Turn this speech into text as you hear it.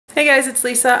Hey guys, it's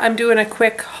Lisa. I'm doing a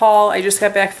quick haul. I just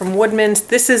got back from Woodmans.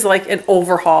 This is like an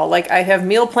overhaul. Like I have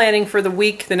meal planning for the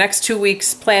week, the next 2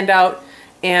 weeks planned out,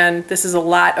 and this is a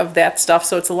lot of that stuff.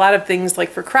 So it's a lot of things like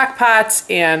for crock pots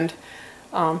and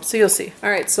so you'll see. All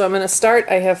right, so I'm gonna start.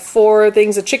 I have 4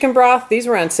 things of chicken broth. These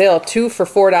were on sale, 2 for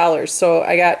 $4. So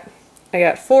I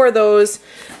got 4 of those.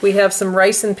 We have some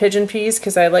rice and pigeon peas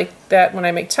because I like that when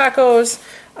I make tacos.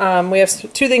 We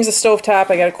have 2 things of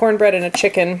stovetop. I got a cornbread and a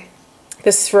chicken.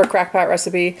 This is for a crock pot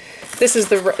recipe. This is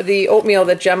the oatmeal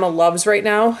that Gemma loves right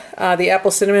now. The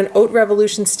apple cinnamon oat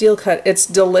revolution steel cut. It's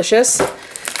delicious.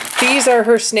 These are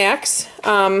her snacks.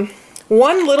 1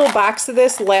 little box of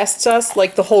this lasts us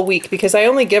like the whole week because I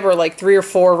only give her like 3 or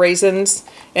 4 raisins,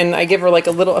 and I give her like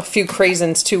a few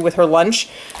craisins too with her lunch.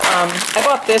 I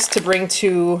bought this to bring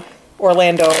to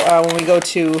Orlando when we go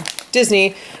to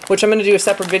Disney, which I'm going to do a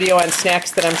separate video on snacks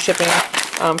that I'm shipping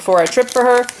for our trip for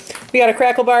her. We got a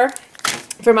crackle bar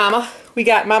for Mama. We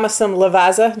got Mama some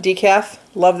Lavazza decaf.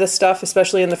 Love this stuff,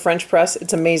 especially in the French press.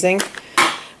 It's amazing.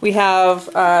 We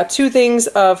have 2 things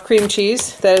of cream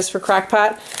cheese. That is for crock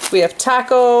pot. We have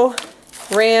taco,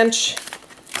 ranch,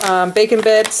 bacon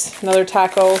bits, another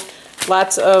taco.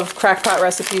 Lots of crock pot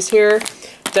recipes here.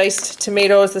 Diced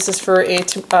tomatoes. This is for a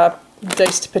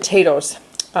diced potatoes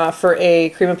for a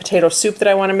cream of potato soup that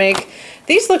I want to make.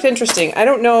 These looked interesting. I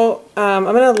don't know. I'm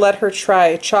going to let her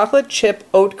try chocolate chip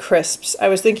oat crisps. I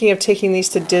was thinking of taking these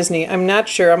to Disney. I'm not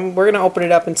sure. We're going to open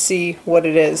it up and see what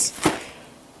it is.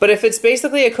 But if it's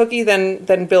basically a cookie,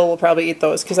 then Bill will probably eat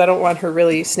those because I don't want her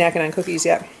really snacking on cookies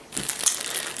yet.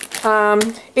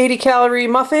 80 calorie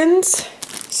muffins,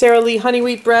 Sara Lee honey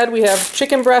wheat bread. We have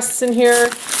chicken breasts in here,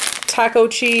 taco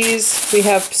cheese. We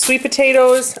have sweet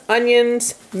potatoes,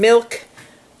 onions, milk,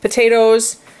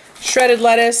 potatoes, shredded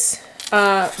lettuce.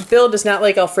 Bill does not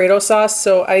like Alfredo sauce,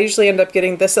 so I usually end up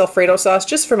getting this Alfredo sauce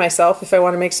just for myself if I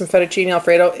want to make some fettuccine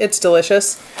Alfredo. It's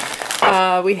delicious.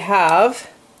 We have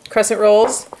crescent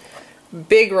rolls,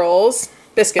 big rolls,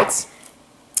 biscuits,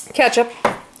 ketchup.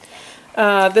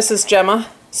 This is Gemma,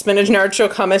 spinach and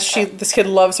artichoke hummus. This kid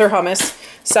loves her hummus.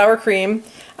 Sour cream.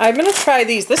 I'm going to try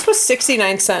these. This was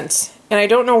 69 cents, and I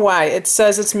don't know why. It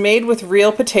says it's made with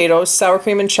real potatoes, sour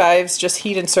cream and chives, just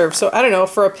heat and serve. So I don't know,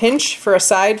 for a pinch, for a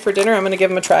side, for dinner, I'm going to give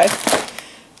them a try.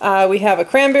 We have a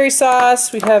cranberry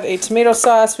sauce. We have a tomato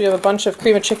sauce. We have a bunch of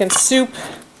cream of chicken soup.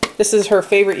 This is her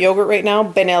favorite yogurt right now,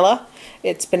 Banella.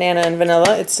 It's banana and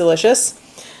vanilla. It's delicious.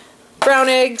 Brown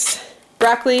eggs,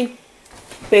 broccoli.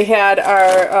 They had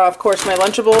our, of course, my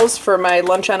Lunchables for my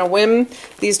lunch on a whim.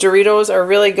 These Doritos are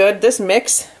really good. This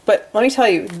mix, but let me tell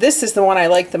you, this is the one I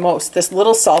like the most. This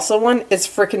little salsa one is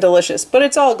freaking delicious, but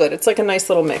it's all good. It's like a nice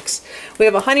little mix. We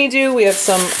have a honeydew. We have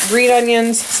some green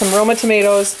onions, some Roma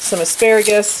tomatoes, some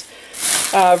asparagus,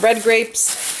 red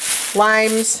grapes,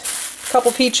 limes, a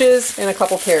couple peaches, and a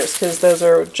couple pears because those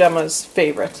are Gemma's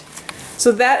favorite.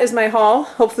 So that is my haul.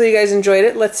 Hopefully you guys enjoyed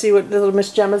it. Let's see what little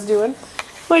Miss Gemma's doing.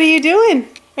 What are you doing?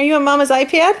 Are you on Mama's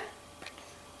iPad?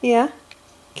 Yeah?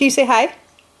 Can you say hi?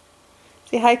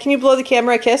 Say hi. Can you blow the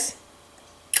camera a kiss?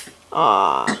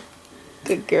 Aw,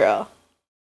 good girl.